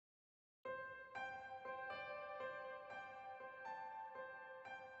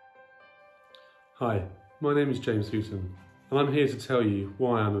Hi, my name is James Hooton and I'm here to tell you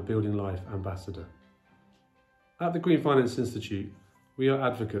why I'm a Building Life ambassador. At the Green Finance Institute, we are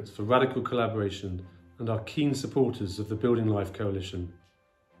advocates for radical collaboration and are keen supporters of the Building Life Coalition.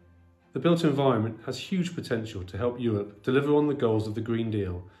 The built environment has huge potential to help Europe deliver on the goals of the Green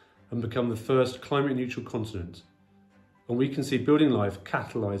Deal and become the first climate neutral continent. And we can see Building Life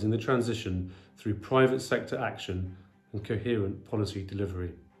catalysing the transition through private sector action and coherent policy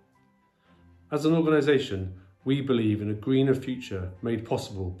delivery. As an organisation, we believe in a greener future made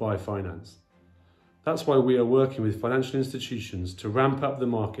possible by finance. That's why we are working with financial institutions to ramp up the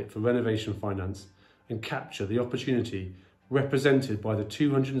market for renovation finance and capture the opportunity represented by the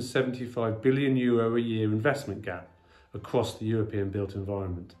 €275 billion a year investment gap across the European built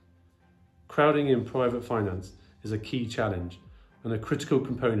environment. Crowding in private finance is a key challenge and a critical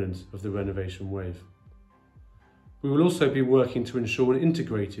component of the renovation wave. We will also be working to ensure an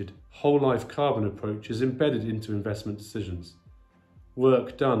integrated, whole-life carbon approach is embedded into investment decisions.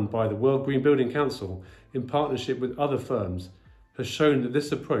 Work done by the World Green Building Council in partnership with other firms has shown that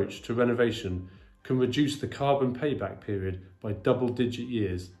this approach to renovation can reduce the carbon payback period by double-digit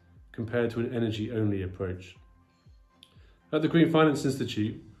years compared to an energy-only approach. At the Green Finance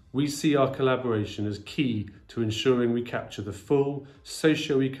Institute, we see our collaboration as key to ensuring we capture the full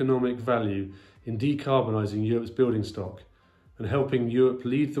socio-economic value in decarbonising Europe's building stock and helping Europe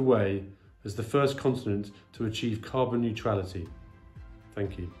lead the way as the first continent to achieve carbon neutrality.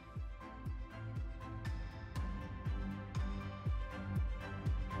 Thank you.